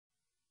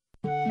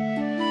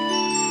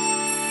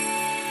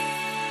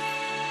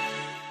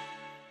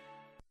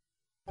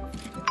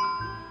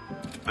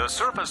The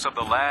surface of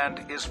the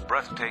land is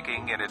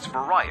breathtaking in its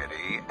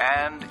variety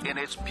and in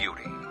its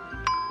beauty,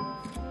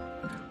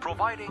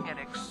 providing an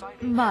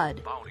exciting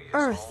mud,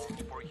 earth,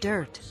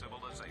 dirt.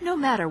 No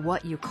matter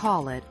what you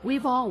call it,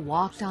 we've all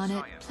walked on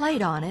it,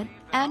 played on it,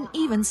 and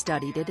even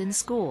studied it in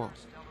school.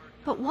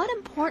 But what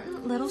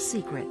important little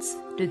secrets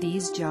do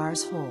these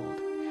jars hold?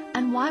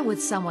 And why would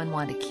someone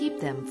want to keep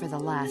them for the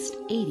last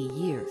 80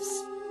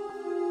 years?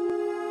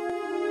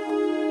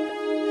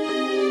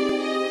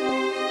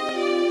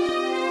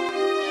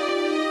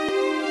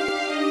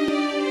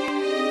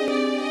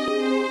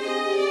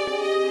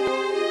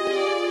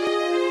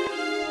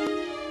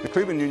 The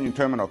Cleveland Union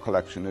Terminal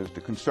Collection is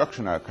the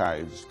construction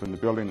archives from the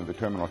building of the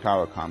Terminal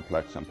Tower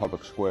Complex on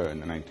Public Square in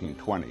the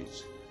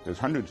 1920s. There's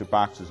hundreds of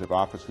boxes of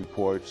office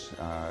reports,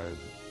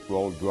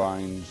 rolled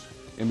drawings,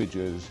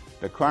 images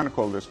that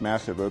chronicle this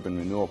massive urban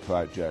renewal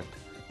project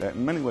that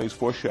in many ways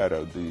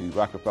foreshadowed the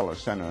Rockefeller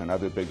Center and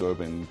other big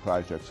urban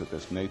projects of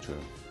this nature.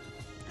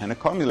 And it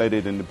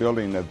culminated in the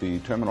building of the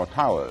Terminal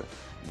Tower,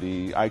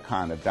 the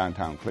icon of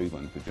downtown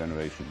Cleveland for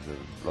generations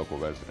of local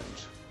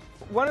residents.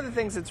 One of the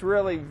things that's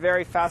really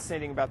very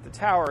fascinating about the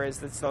tower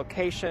is its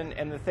location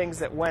and the things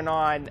that went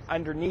on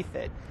underneath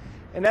it.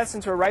 In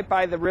essence, we're right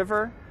by the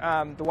river.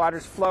 The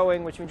water's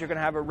flowing, which means you're going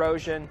to have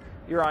erosion.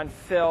 You're on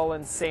fill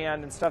and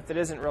sand and stuff that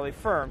isn't really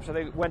firm, so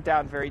they went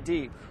down very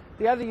deep.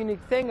 The other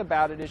unique thing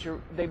about it is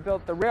they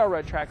built the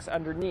railroad tracks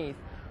underneath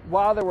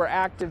while there were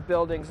active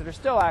buildings that are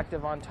still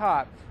active on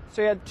top.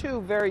 So you had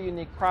two very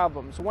unique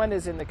problems. One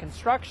is in the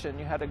construction,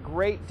 you had a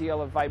great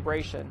deal of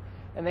vibration,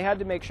 and they had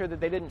to make sure that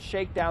they didn't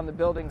shake down the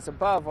buildings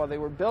above while they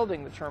were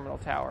building the terminal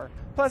tower.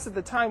 Plus, at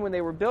the time when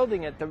they were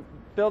building it, the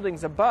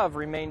buildings above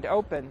remained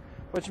open,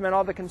 which meant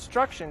all the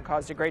construction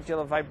caused a great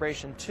deal of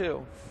vibration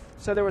too.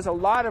 So there was a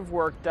lot of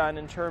work done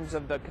in terms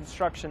of the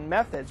construction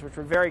methods, which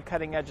were very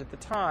cutting edge at the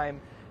time,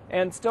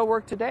 and still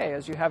work today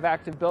as you have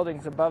active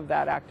buildings above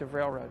that active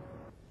railroad.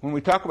 When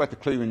we talk about the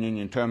Cleveland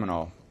Union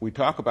Terminal, we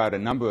talk about a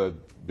number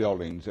of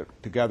buildings that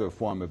together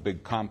form a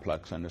big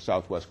complex on the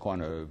southwest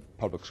corner of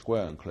Public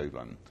Square in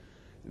Cleveland.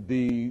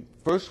 The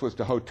first was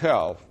the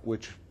hotel,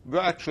 which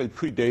actually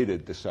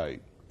predated the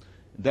site.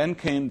 Then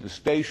came the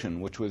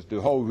station, which was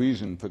the whole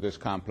reason for this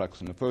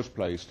complex in the first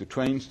place, the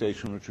train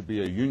station, which would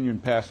be a Union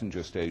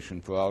passenger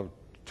station for all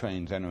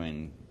trains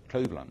entering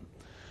Cleveland.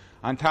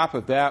 On top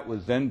of that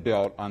was then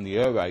built, on the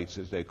air rights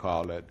as they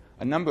called it,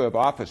 a number of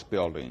office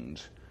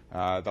buildings,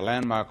 the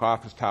landmark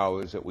office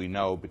towers that we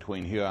know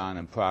between Huron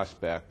and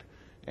Prospect,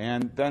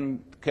 and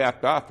then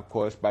capped off, of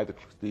course, by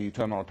the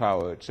terminal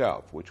tower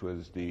itself, which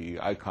was the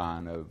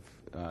icon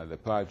of the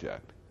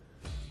project.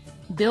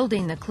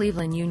 Building the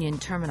Cleveland Union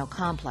Terminal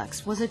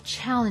Complex was a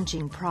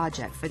challenging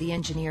project for the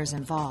engineers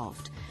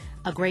involved.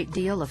 A great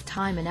deal of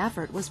time and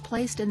effort was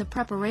placed in the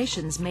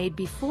preparations made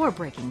before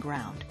breaking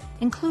ground,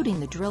 including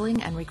the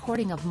drilling and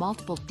recording of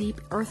multiple deep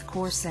earth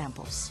core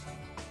samples.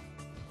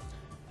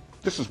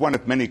 This is one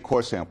of many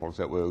core samples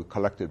that were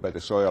collected by the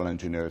soil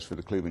engineers for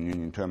the Cleveland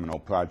Union Terminal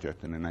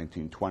project in the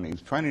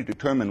 1920s, trying to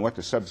determine what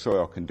the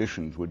subsoil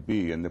conditions would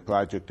be in the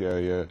project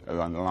area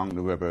along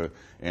the river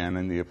and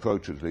in the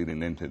approaches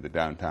leading into the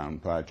downtown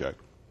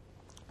project.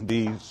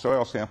 The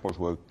soil samples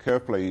were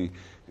carefully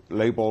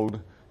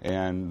labeled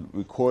and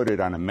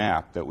recorded on a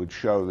map that would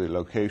show the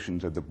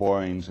locations of the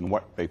borings and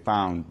what they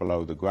found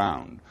below the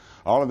ground.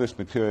 All of this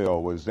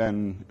material was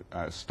then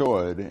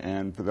stored,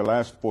 and for the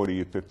last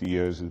 40 or 50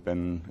 years has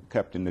been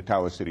kept in the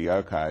Tower City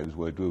Archives,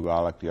 where Drew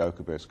Rollick, the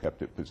archivist,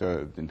 kept it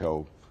preserved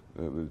until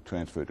it was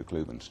transferred to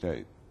Cleveland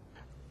State.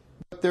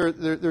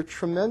 They're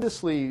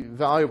tremendously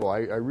valuable. I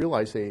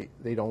realize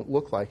they don't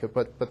look like it,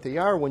 but they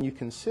are when you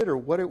consider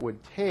what it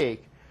would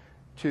take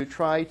to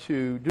try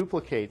to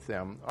duplicate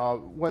them.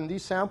 When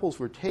these samples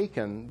were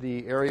taken,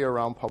 the area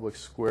around Public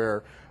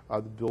Square,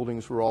 the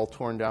buildings were all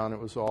torn down, it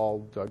was all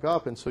dug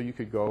up, and so you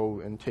could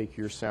go and take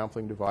your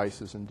sampling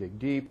devices and dig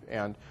deep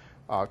and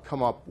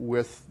come up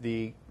with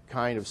the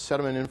kind of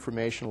sediment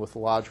information,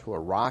 lithological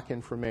or rock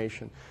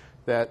information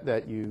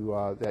that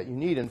you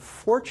need. And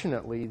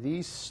fortunately,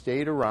 these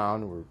stayed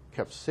around, were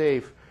kept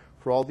safe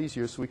for all these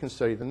years so we can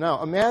study them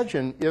now.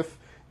 Imagine if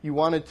you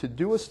wanted to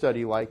do a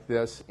study like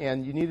this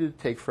and you needed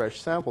to take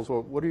fresh samples.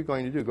 Well, what are you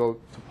going to do? Go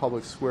to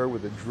Public Square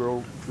with a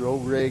drill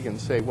rig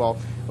and say, well,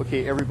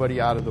 okay,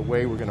 everybody out of the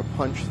way, we're going to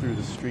punch through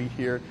the street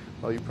here.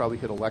 Well, you probably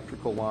hit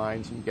electrical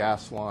lines and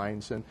gas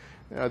lines, and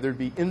there'd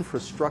be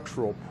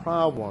infrastructural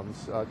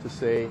problems, to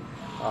say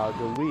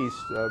the least.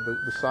 But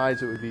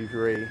besides, it would be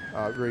very,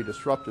 very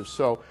disruptive.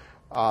 So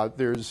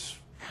there's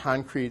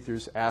concrete,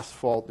 there's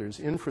asphalt, there's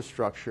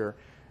infrastructure.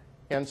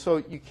 And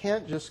so you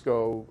can't just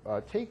go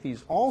take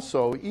these.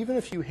 Also, even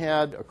if you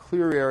had a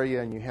clear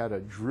area and you had a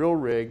drill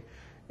rig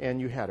and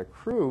you had a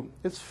crew,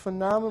 it's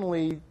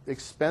phenomenally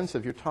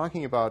expensive. You're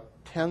talking about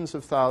tens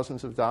of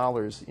thousands of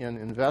dollars in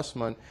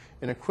investment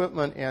in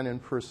equipment and in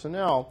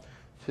personnel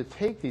to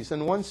take these.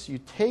 And once you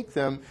take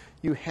them,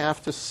 you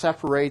have to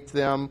separate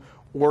them,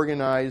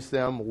 organize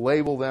them,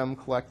 label them,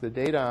 collect the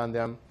data on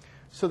them.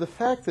 So the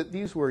fact that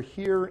these were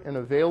here and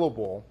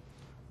available,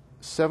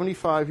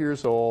 75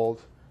 years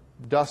old,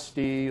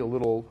 dusty, a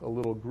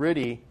little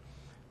gritty.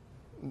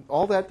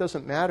 All that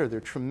doesn't matter. They're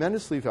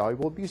tremendously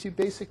valuable because you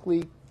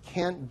basically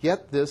can't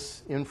get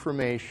this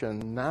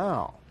information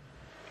now.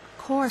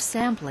 Core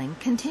sampling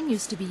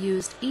continues to be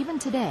used even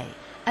today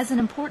as an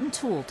important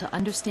tool to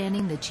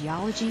understanding the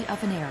geology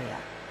of an area.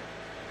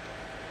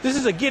 This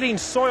is a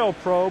Giddings soil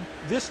probe.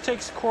 This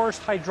takes cores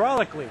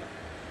hydraulically.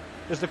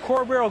 As the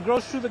core barrel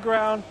goes through the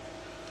ground,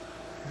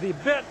 the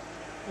bit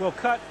will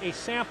cut a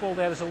sample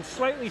that is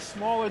slightly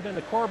smaller than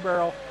the core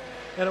barrel,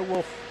 and it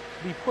will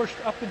be pushed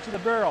up into the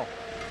barrel.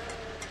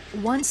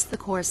 Once the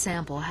core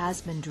sample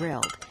has been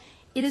drilled,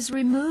 it is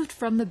removed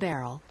from the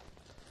barrel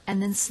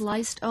and then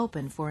sliced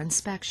open for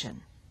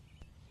inspection.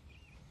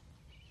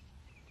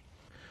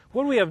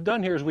 What we have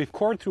done here is we've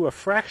cored through a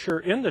fracture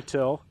in the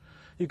till.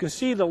 You can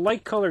see the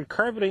light-colored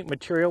carbonate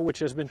material which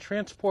has been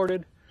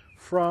transported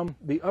from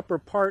the upper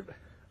part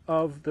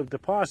of the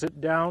deposit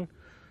down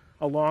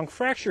along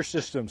fracture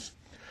systems.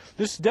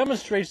 This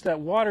demonstrates that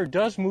water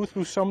does move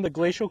through some of the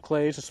glacial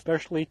clays,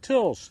 especially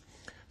tills.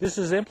 This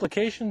has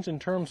implications in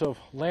terms of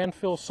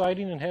landfill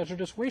siting and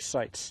hazardous waste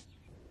sites.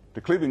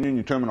 The Cleveland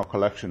Union Terminal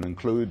collection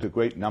includes a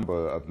great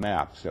number of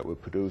maps that were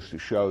produced to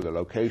show the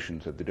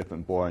locations of the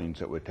different borings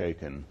that were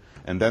taken,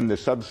 and then the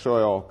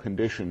subsoil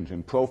conditions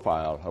and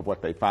profile of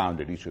what they found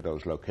at each of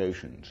those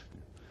locations.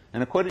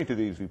 And according to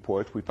these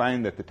reports, we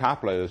find that the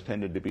top layers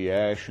tended to be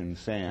ash and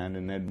sand,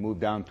 and then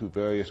moved down through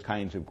various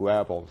kinds of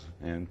gravels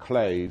and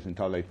clays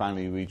until they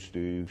finally reached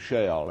the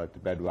shale at the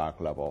bedrock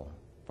level,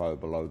 far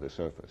below the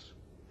surface.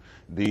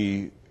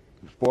 The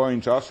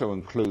borings also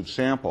include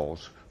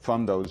samples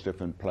from those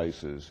different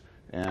places,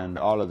 and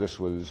all of this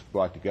was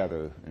brought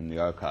together in the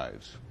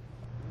archives.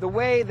 The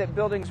way that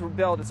buildings were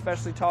built,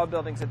 especially tall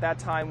buildings at that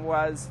time,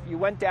 was you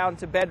went down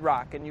to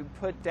bedrock and you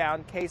put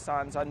down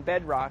caissons on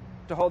bedrock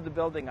to hold the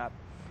building up.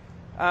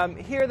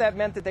 Here that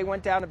meant that they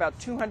went down about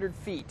 200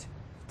 feet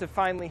to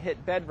finally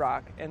hit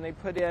bedrock, and they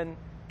put in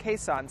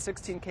caissons,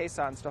 16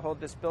 caissons to hold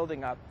this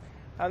building up.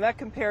 That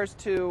compares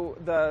to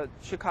the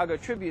Chicago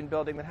Tribune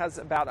building that has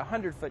about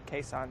 100-foot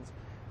caissons.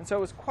 And so it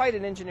was quite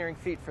an engineering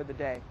feat for the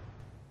day.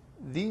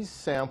 These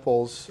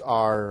samples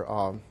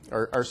are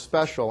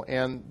special,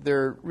 and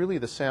they're really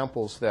the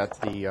samples that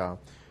the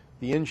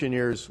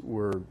engineers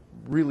were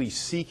really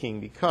seeking,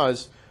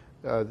 because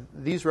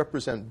these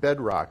represent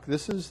bedrock.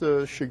 This is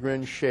the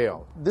Chagrin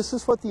Shale. This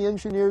is what the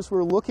engineers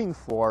were looking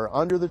for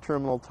under the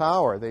terminal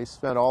tower. They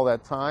spent all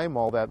that time,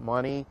 all that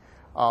money,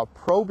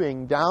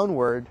 probing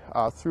downward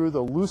through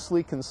the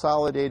loosely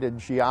consolidated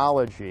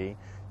geology,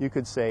 you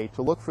could say,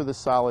 to look for the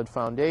solid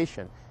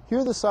foundation.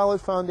 Here the solid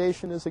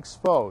foundation is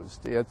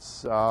exposed.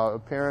 It's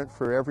apparent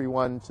for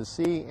everyone to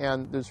see,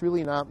 and there's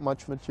really not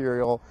much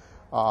material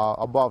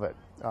above it.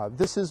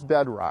 This is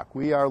bedrock.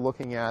 We are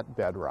looking at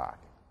bedrock.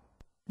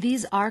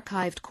 These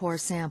archived core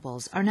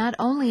samples are not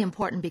only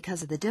important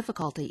because of the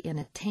difficulty in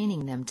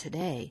obtaining them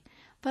today,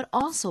 but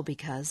also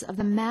because of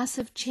the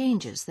massive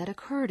changes that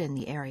occurred in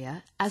the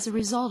area as a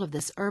result of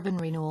this urban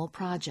renewal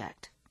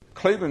project.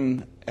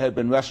 Cleveland had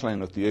been wrestling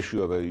with the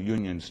issue of a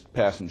Union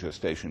passenger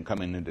station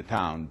coming into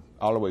town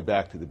all the way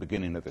back to the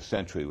beginning of the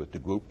century with the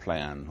group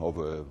plan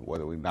over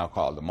what we now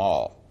call the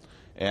mall.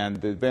 And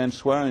the Van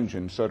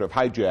Swearingen sort of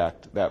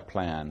hijacked that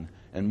plan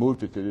and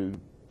moved it to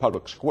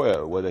Public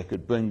Square, where they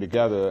could bring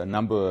together a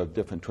number of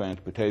different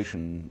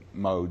transportation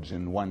modes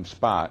in one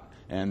spot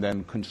and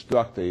then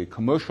construct a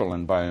commercial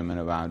environment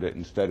around it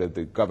instead of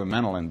the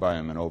governmental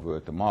environment over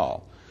at the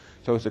mall.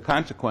 So as a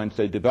consequence,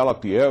 they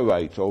developed the air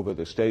rights over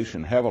the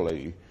station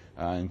heavily,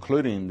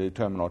 including the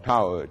terminal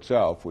tower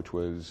itself, which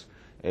was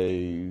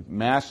a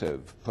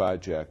massive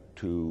project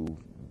to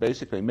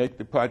basically make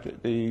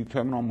the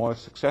terminal more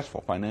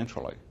successful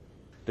financially.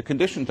 The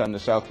conditions on the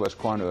southwest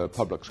corner of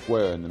Public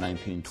Square in the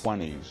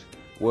 1920s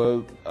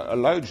were a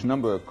large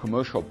number of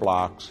commercial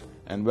blocks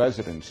and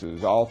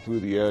residences all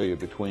through the area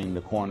between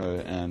the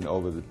corner and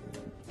over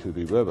to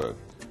the river.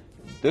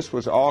 This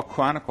was all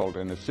chronicled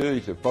in a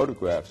series of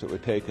photographs that were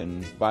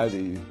taken by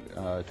the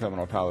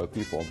terminal tower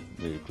people,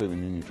 the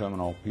Cleveland Union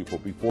Terminal people,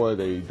 before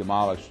they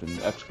demolished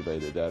and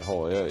excavated that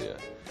whole area.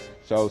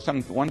 So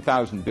some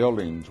 1,000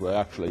 buildings were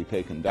actually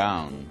taken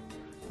down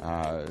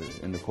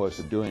in the course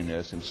of doing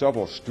this, and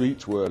several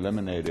streets were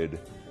eliminated,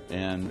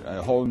 and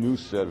a whole new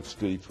set of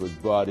streets was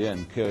brought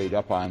in, carried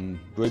up on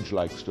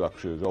bridge-like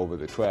structures over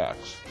the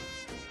tracks.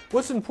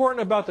 What's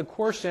important about the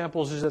core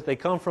samples is that they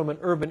come from an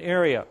urban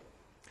area.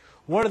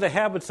 One of the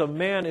habits of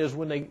man is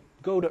when they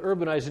go to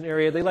urbanize an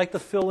area, they like to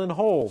fill in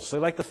holes. They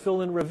like to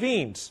fill in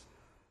ravines.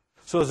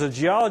 So as a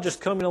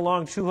geologist coming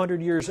along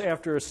 200 years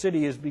after a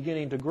city is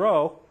beginning to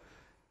grow,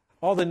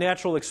 all the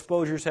natural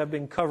exposures have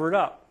been covered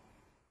up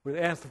with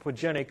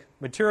anthropogenic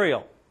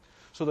material.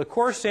 So the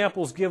core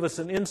samples give us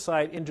an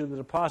insight into the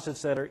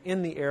deposits that are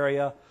in the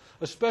area,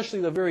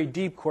 especially the very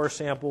deep core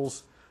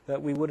samples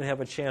that we wouldn't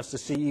have a chance to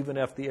see even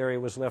if the area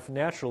was left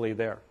naturally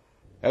there.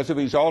 As a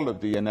result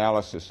of the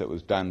analysis that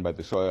was done by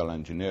the soil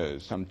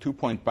engineers, some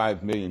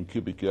 2.5 million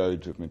cubic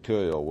yards of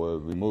material were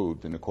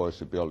removed in the course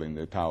of building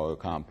the tower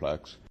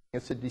complex.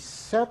 It's a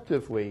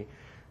deceptively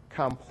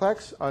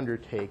complex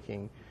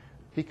undertaking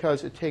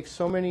because it takes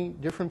so many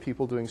different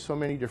people doing so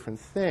many different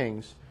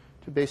things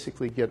to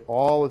basically get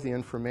all of the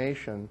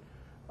information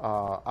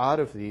out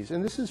of these.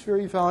 And this is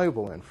very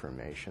valuable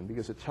information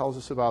because it tells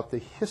us about the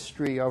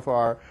history of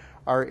our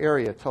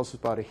area. It tells us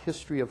about a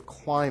history of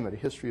climate, a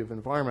history of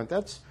environment.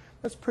 That's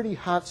pretty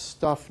hot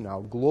stuff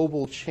now,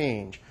 global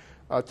change.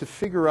 To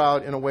figure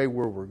out in a way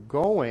where we're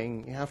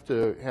going, you have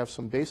to have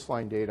some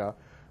baseline data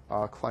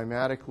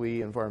climatically,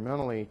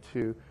 environmentally,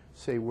 to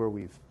say where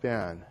we've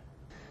been.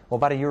 Well,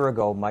 about a year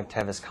ago, Mike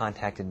Tevis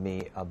contacted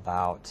me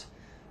about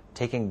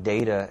taking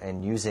data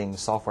and using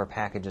software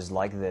packages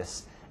like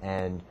this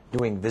and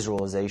doing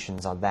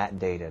visualizations on that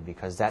data,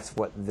 because that's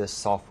what this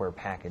software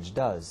package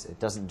does. It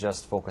doesn't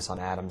just focus on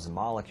atoms and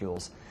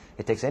molecules.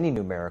 It takes any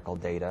numerical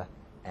data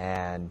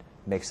and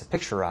makes a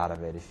picture out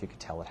of it, if you could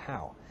tell it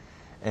how.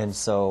 And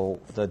so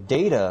the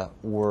data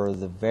were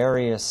the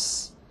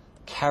various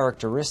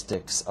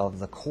characteristics of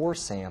the core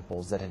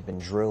samples that had been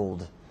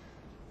drilled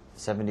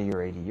 70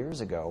 or 80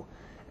 years ago.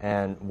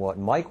 And what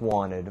Mike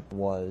wanted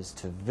was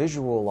to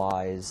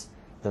visualize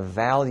the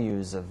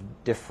values of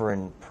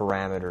different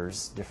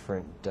parameters,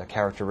 different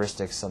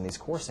characteristics on these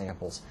core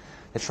samples,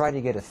 to try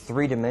to get a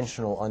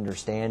three-dimensional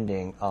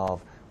understanding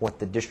of what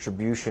the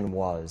distribution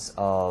was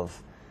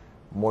of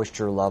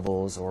moisture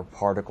levels or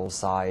particle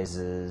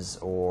sizes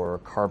or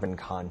carbon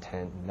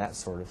content and that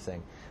sort of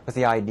thing, with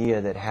the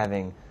idea that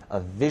having a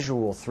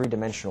visual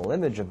three-dimensional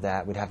image of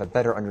that, we'd have a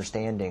better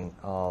understanding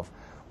of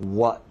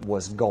what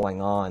was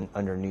going on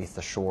underneath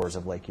the shores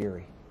of Lake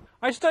Erie.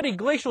 I study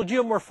glacial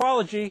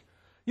geomorphology.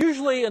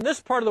 Usually in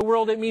this part of the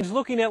world it means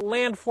looking at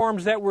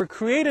landforms that were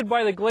created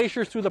by the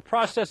glaciers through the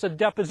process of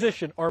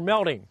deposition or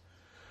melting.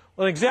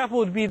 Well, an example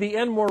would be the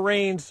end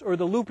moraines or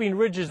the looping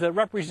ridges that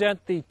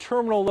represent the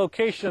terminal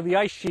location of the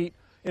ice sheet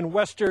in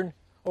western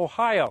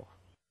Ohio.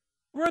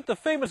 We're at the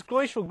famous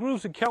glacial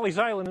grooves in Kelly's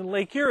Island in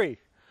Lake Erie.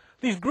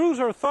 These grooves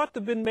are thought to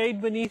have been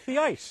made beneath the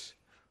ice.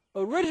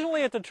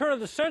 Originally, at the turn of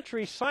the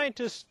century,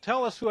 scientists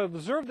tell us who have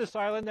observed this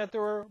island that there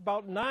were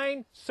about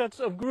 9 sets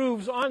of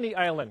grooves on the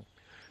island.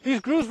 These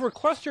grooves were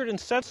clustered in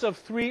sets of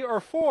 3 or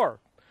 4.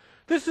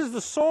 This is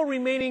the sole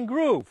remaining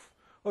groove.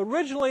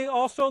 Originally,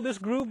 also, this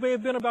groove may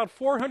have been about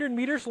 400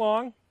 meters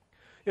long.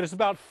 It is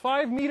about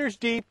 5 meters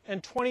deep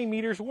and 20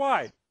 meters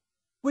wide.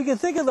 We can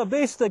think of the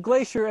base of the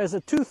glacier as a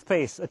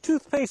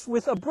toothpaste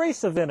with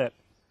abrasive in it.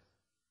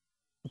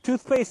 The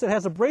toothpaste that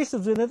has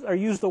abrasives in it are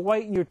used to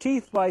whiten your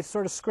teeth by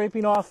sort of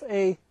scraping off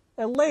a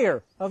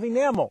layer of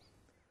enamel.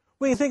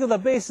 We can think of the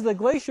base of the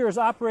glacier as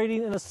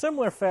operating in a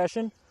similar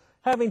fashion,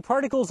 having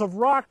particles of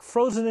rock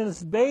frozen in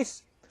its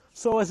base,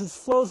 so as it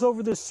flows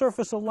over the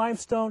surface of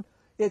limestone,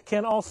 it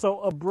can also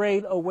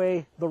abrade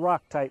away the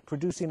rock type,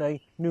 producing a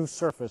new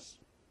surface.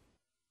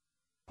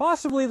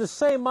 Possibly the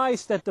same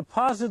ice that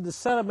deposited the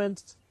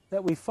sediments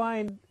that we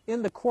find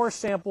in the core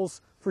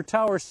samples for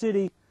Tower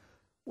City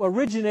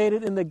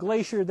originated in the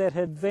glacier that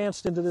had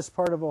advanced into this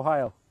part of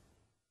Ohio.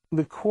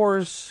 The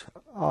cores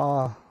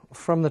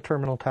from the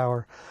terminal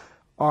tower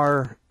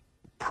are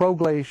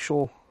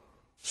proglacial,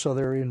 so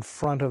they're in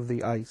front of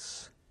the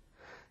ice.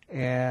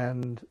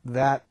 And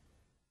that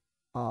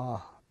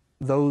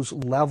those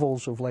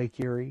levels of Lake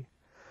Erie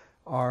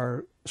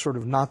are sort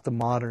of not the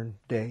modern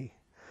day,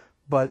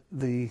 but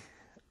the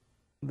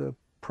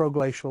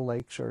proglacial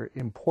lakes are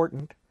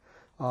important.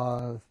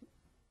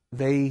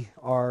 They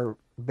are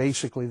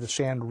basically the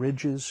sand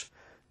ridges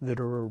that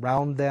are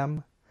around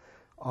them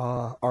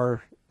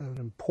are an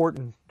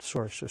important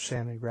source of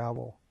sand and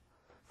gravel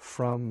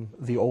from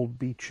the old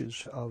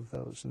beaches of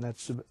those, and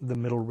that's the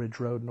Middle Ridge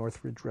Road,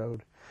 North Ridge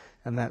Road,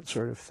 and that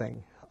sort of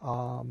thing.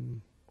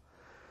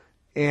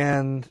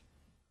 And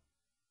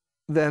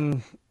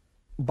then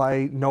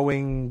by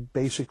knowing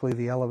basically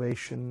the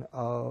elevation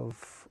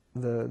of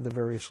the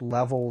various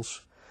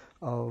levels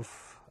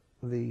of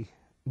the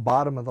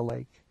bottom of the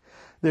lake,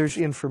 there's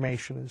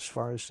information as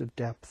far as the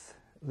depth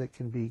that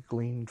can be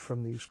gleaned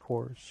from these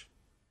cores.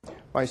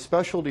 My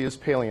specialty is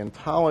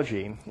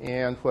paleontology,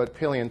 and what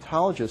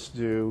paleontologists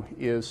do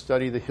is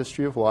study the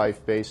history of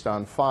life based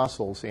on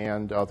fossils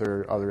and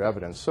other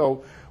evidence.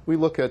 So we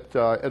look at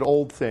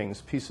old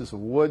things, pieces of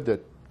wood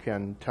that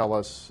can tell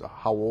us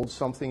how old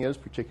something is,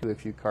 particularly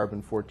if you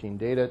carbon-14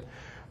 date it.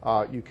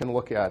 You can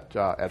look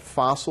at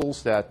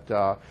fossils that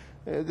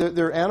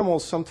there are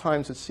animals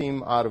sometimes that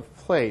seem out of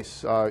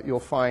place. You'll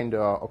find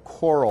a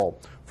coral,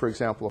 for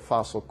example, a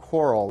fossil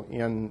coral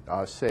in,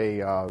 say,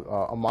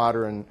 a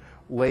modern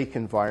lake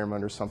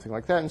environment or something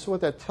like that. And so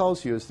what that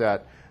tells you is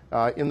that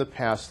in the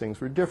past things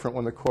were different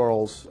when the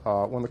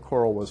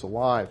coral was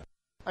alive.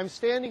 I'm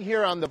standing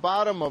here on the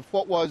bottom of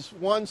what was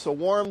once a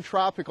warm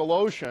tropical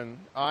ocean.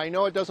 I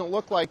know it doesn't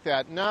look like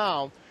that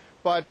now,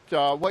 but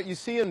what you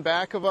see in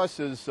back of us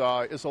is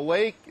a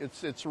lake.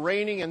 It's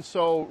raining, and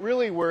so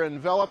really we're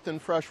enveloped in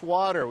fresh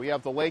water. We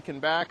have the lake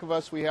in back of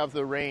us. We have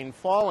the rain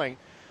falling.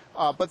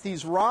 But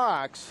these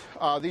rocks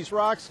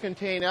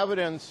contain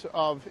evidence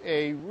of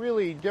a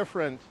really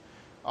different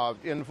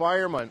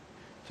environment.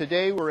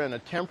 Today we're in a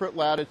temperate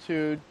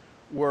latitude.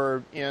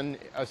 We're in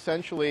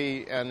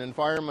essentially an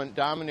environment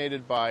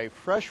dominated by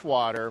fresh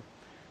water.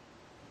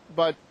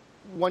 but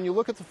when you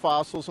look at the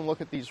fossils and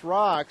look at these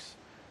rocks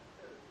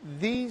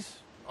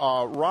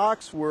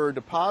were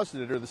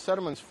deposited, or the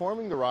sediments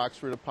forming the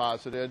rocks were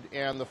deposited,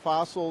 and the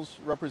fossils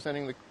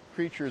representing the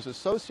creatures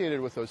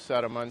associated with those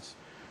sediments,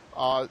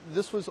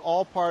 this was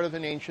all part of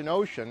an ancient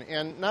ocean,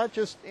 and not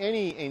just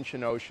any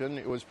ancient ocean.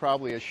 It was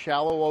probably a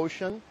shallow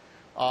ocean.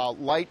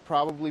 Light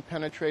probably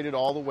penetrated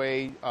all the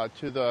way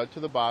to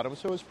the bottom,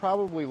 so it was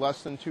probably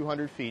less than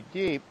 200 feet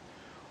deep.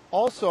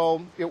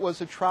 Also, it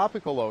was a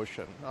tropical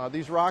ocean.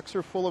 These rocks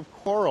are full of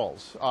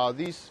corals.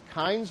 These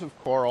kinds of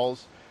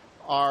corals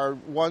are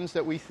ones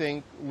that we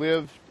think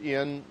lived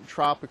in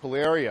tropical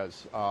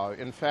areas.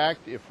 In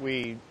fact, if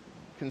we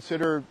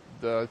consider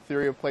the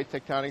theory of plate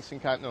tectonics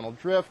and continental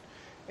drift,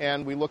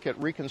 and we look at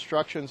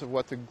reconstructions of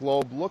what the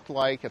globe looked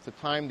like at the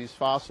time these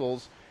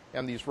fossils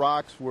and these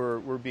rocks were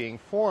being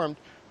formed,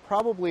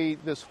 probably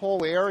this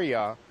whole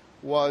area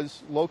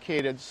was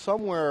located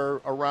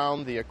somewhere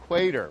around the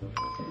equator.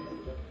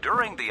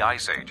 During the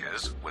ice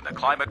ages, when the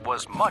climate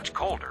was much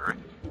colder,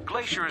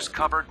 glaciers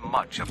covered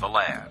much of the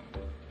land.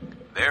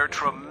 Their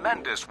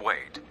tremendous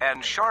weight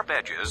and sharp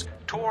edges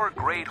tore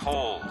great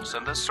holes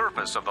in the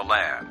surface of the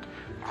land,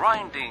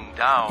 grinding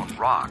down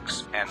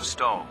rocks and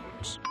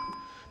stones.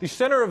 The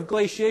center of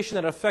glaciation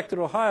that affected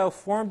Ohio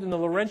formed in the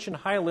Laurentian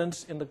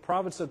Highlands in the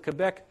province of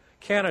Quebec,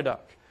 Canada.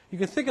 You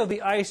can think of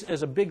the ice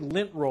as a big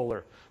lint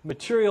roller.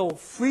 Material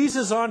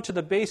freezes onto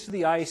the base of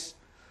the ice,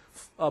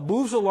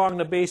 moves along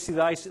the base of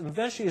the ice, and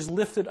eventually is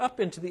lifted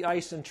up into the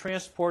ice and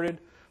transported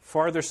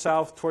farther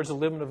south towards the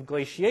limit of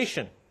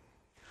glaciation.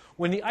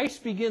 When the ice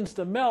begins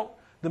to melt,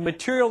 the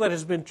material that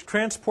has been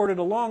transported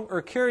along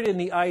or carried in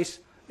the ice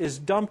is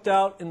dumped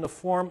out in the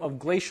form of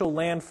glacial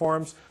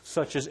landforms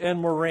such as end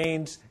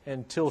moraines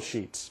and till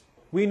sheets.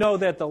 We know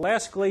that the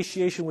last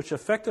glaciation which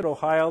affected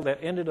Ohio, that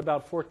ended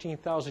about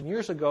 14,000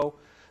 years ago,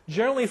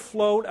 generally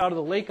flowed out of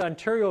the Lake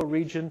Ontario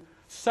region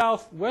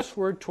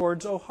southwestward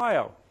towards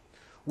Ohio.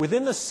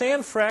 Within the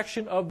sand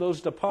fraction of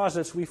those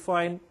deposits, we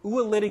find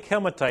oolitic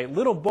hematite,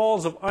 little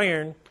balls of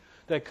iron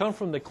that come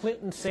from the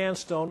Clinton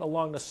sandstone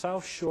along the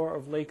south shore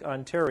of Lake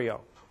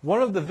Ontario.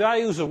 One of the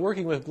values of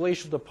working with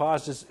glacial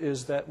deposits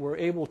is that we're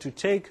able to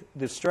take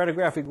the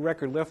stratigraphic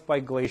record left by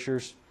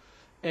glaciers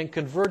and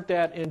convert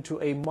that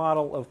into a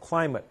model of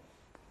climate.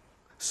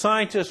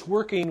 Scientists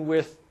working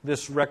with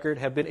this record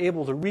have been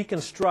able to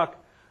reconstruct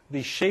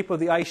the shape of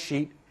the ice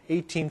sheet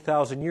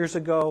 18,000 years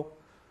ago,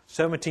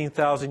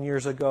 17,000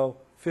 years ago,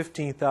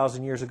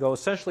 15,000 years ago,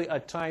 essentially a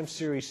time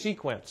series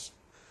sequence.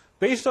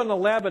 Based on the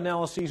lab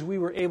analyses, we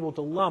were able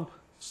to lump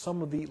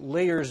some of the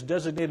layers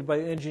designated by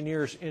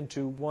engineers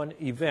into one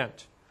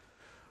event.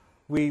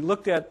 We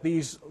looked at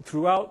these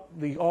throughout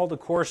all the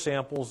core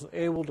samples,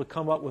 able to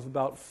come up with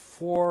about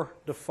 4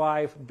 to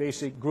 5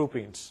 basic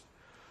groupings.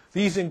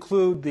 These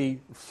include the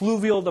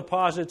fluvial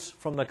deposits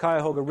from the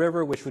Cuyahoga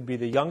River, which would be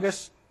the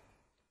youngest,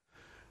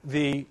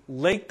 the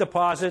lake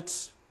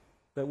deposits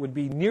that would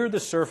be near the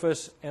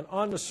surface, and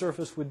on the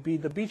surface would be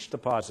the beach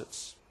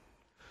deposits.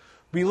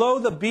 Below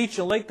the beach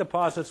and lake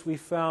deposits, we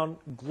found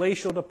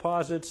glacial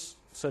deposits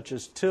such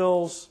as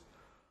tills,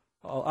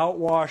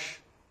 outwash,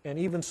 and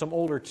even some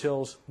older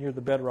tills near the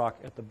bedrock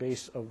at the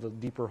base of the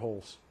deeper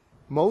holes.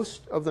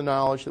 Most of the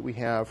knowledge that we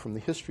have from the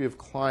history of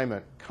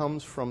climate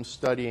comes from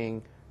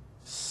studying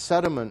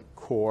sediment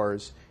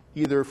cores,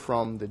 either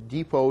from the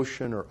deep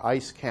ocean or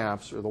ice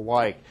caps or the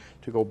like.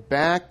 To go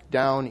back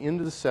down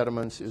into the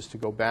sediments is to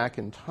go back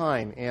in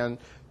time, and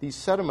these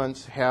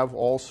sediments have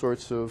all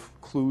sorts of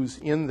clues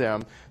in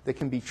them that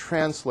can be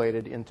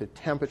translated into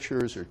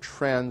temperatures or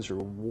trends or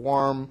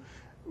warm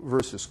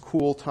versus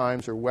cool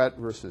times or wet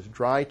versus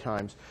dry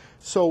times.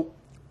 So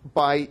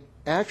by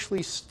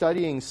actually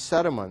studying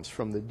sediments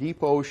from the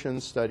deep ocean,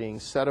 studying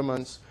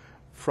sediments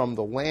from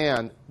the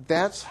land,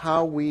 that's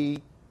how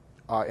we,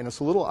 and it's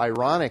a little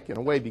ironic in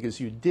a way because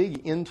you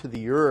dig into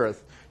the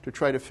earth to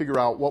try to figure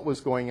out what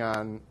was going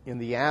on in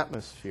the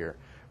atmosphere.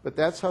 But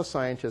that's how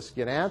scientists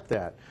get at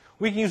that.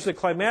 We can use the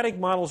climatic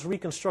models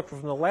reconstructed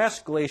from the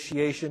last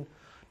glaciation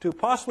to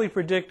possibly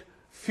predict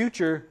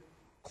future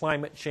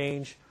climate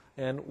change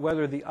and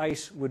whether the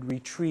ice would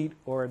retreat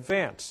or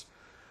advance.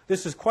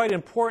 This is quite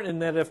important in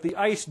that if the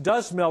ice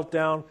does melt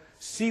down,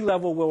 sea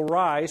level will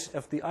rise.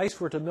 If the ice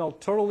were to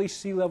melt totally,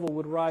 sea level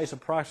would rise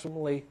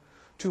approximately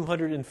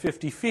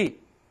 250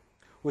 feet,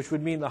 which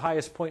would mean the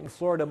highest point in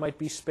Florida might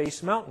be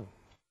Space Mountain.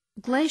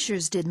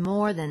 Glaciers did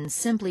more than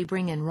simply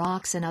bring in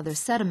rocks and other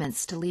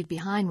sediments to leave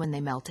behind when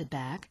they melted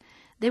back.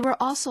 They were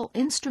also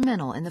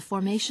instrumental in the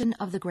formation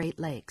of the Great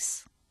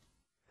Lakes.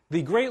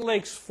 The Great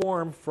Lakes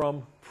form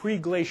from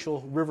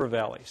pre-glacial river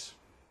valleys.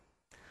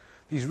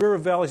 These river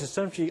valleys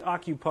essentially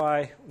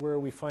occupy where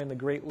we find the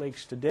Great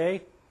Lakes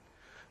today.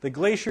 The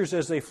glaciers,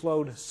 as they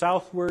flowed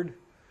southward,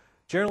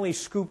 generally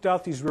scooped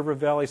out these river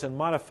valleys and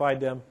modified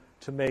them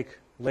to make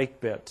lake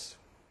beds.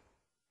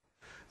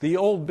 The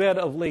old bed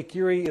of Lake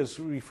Erie is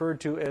referred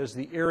to as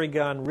the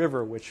Aragon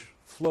River, which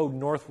flowed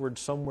northward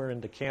somewhere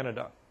into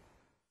Canada,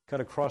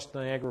 cut across the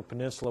Niagara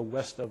Peninsula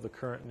west of the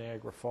current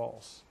Niagara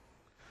Falls.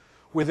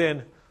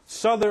 Within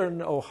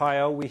southern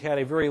Ohio, we had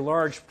a very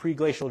large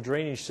pre-glacial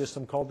drainage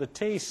system called the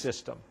Tays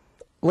system.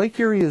 Lake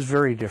Erie is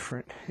very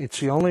different. It's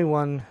the only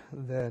one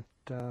that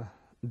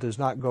does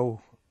not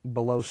go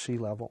below sea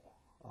level.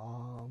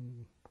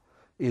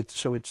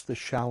 So it's the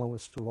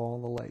shallowest of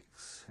all the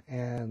lakes.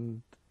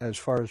 And as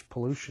far as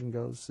pollution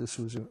goes, this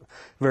was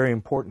very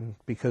important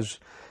because,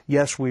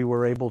 yes, we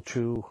were able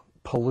to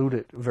pollute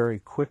it very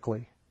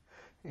quickly.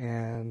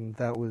 And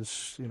that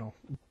was,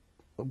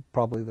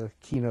 probably the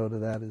keynote of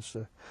that is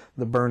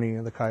the burning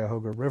of the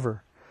Cuyahoga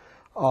River.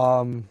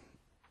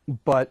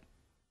 But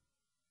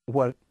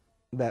what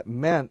that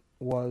meant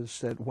was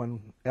that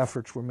when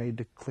efforts were made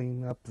to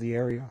clean up the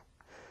area,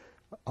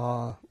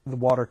 the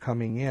water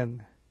coming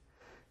in,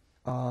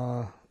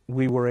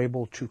 we were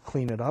able to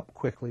clean it up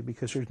quickly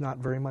because there's not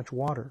very much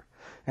water.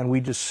 And we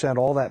just sent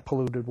all that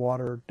polluted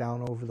water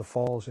down over the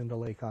falls into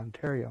Lake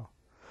Ontario,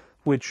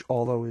 which,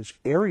 although is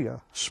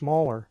area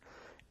smaller,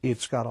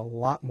 it's got a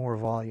lot more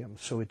volume,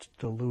 so it's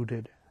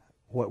diluted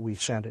what we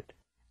sent it.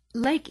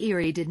 Lake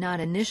Erie did not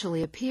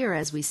initially appear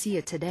as we see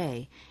it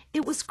today.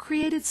 It was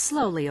created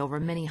slowly over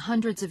many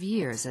hundreds of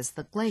years as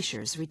the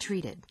glaciers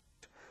retreated.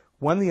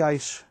 When the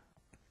ice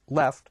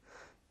left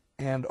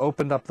and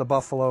opened up the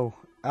Buffalo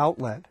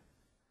outlet,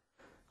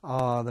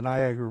 the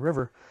Niagara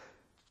River,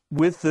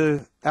 with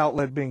the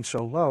outlet being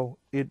so low,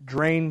 it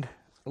drained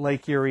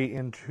Lake Erie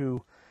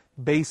into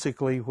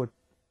basically what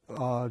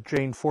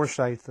Jane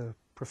Forsyth, the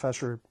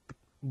professor at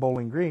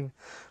Bowling Green,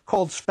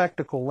 called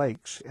spectacle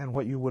lakes. And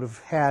what you would have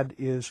had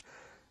is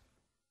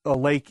a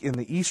lake in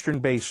the eastern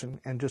basin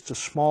and just a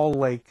small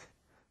lake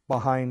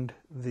behind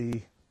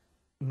the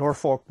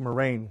Norfolk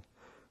Moraine,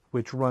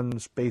 which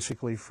runs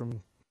basically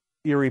from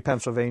Erie,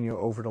 Pennsylvania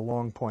over to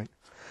Long Point.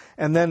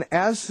 And then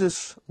as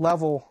this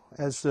level,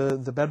 as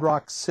the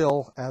bedrock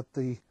sill at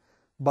the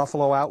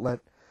Buffalo outlet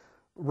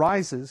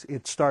rises,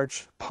 it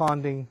starts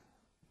ponding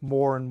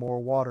more and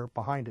more water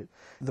behind it.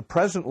 The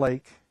present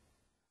lake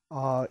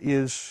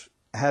has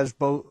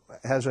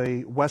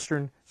a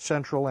western,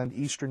 central, and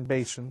eastern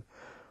basin,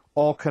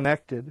 all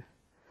connected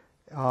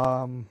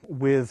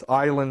with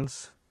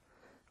islands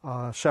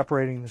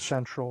separating the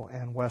central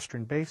and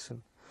western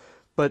basin.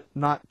 But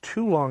not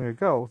too long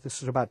ago,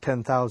 this is about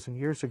 10,000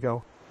 years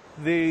ago,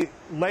 the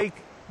lake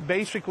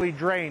basically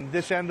drained.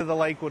 This end of the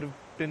lake would have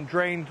been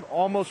drained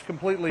almost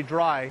completely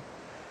dry,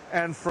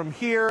 and from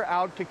here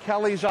out to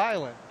Kelly's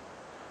Island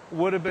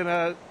would have been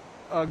a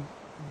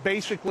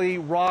basically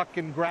rock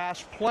and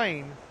grass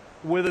plain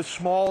with a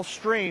small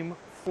stream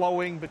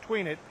flowing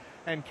between it,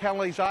 and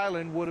Kelly's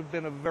Island would have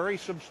been a very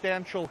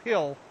substantial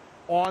hill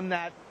on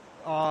that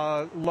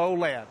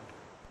lowland.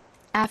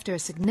 After a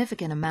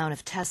significant amount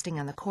of testing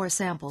on the core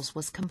samples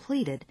was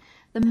completed,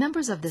 the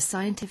members of the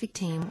scientific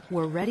team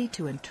were ready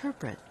to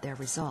interpret their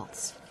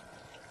results.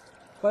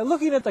 By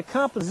looking at the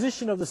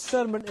composition of the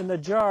sediment in the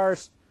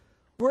jars,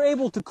 we're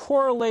able to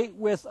correlate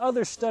with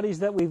other studies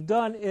that we've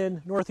done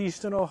in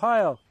northeastern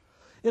Ohio.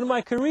 In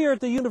my career at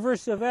the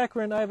University of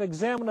Akron, I've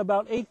examined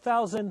about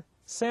 8,000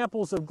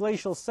 samples of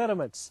glacial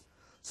sediments.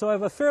 So I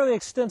have a fairly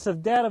extensive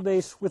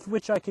database with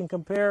which I can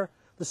compare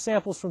the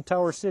samples from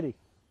Tower City.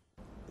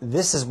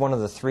 This is one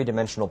of the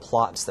three-dimensional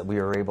plots that we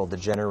were able to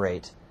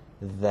generate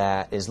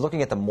that is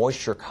looking at the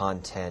moisture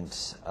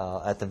content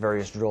at the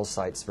various drill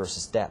sites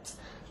versus depth.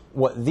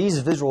 What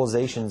these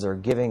visualizations are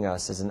giving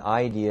us is an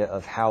idea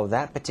of how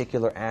that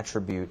particular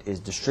attribute is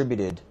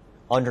distributed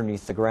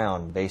underneath the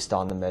ground based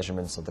on the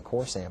measurements of the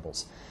core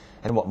samples.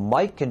 And what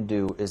Mike can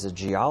do as a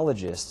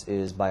geologist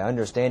is, by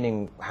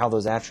understanding how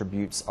those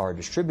attributes are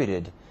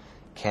distributed,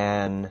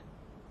 can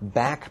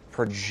back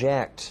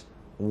project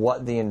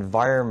what the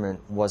environment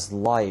was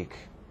like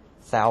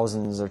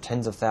thousands or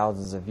tens of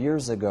thousands of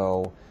years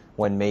ago,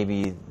 when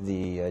maybe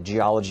the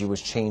geology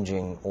was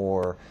changing,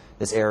 or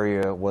this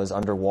area was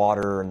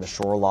underwater and the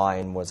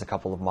shoreline was a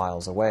couple of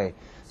miles away.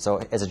 So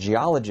as a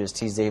geologist,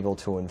 he's able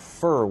to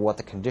infer what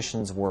the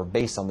conditions were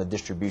based on the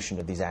distribution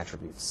of these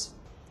attributes.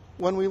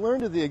 When we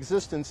learned of the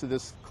existence of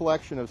this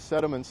collection of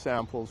sediment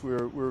samples, we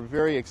were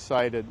very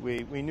excited.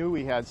 We knew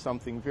we had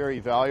something very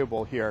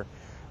valuable here.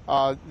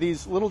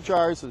 These little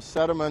jars of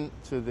sediment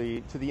to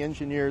the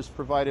engineers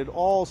provided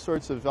all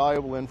sorts of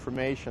valuable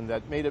information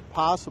that made it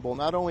possible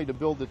not only to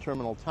build the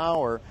terminal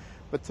tower,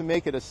 but to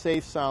make it a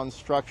safe, sound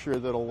structure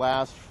that'll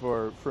last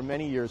for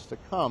many years to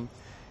come.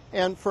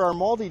 And for our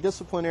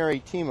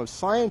multidisciplinary team of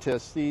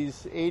scientists,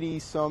 these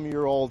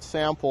 80-some-year-old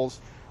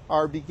samples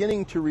are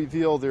beginning to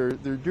reveal their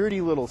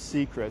dirty little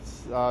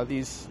secrets.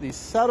 These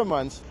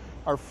sediments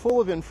are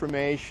full of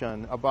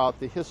information about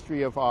the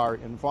history of our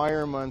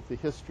environment, the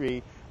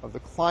history of the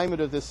climate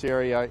of this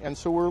area, and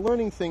so we're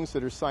learning things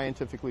that are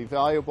scientifically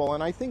valuable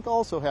and I think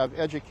also have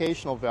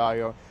educational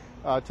value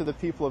to the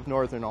people of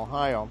northern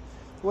Ohio.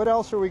 What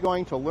else are we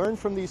going to learn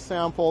from these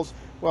samples?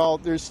 Well,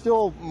 there's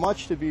still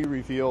much to be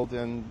revealed,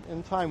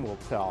 and time will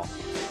tell.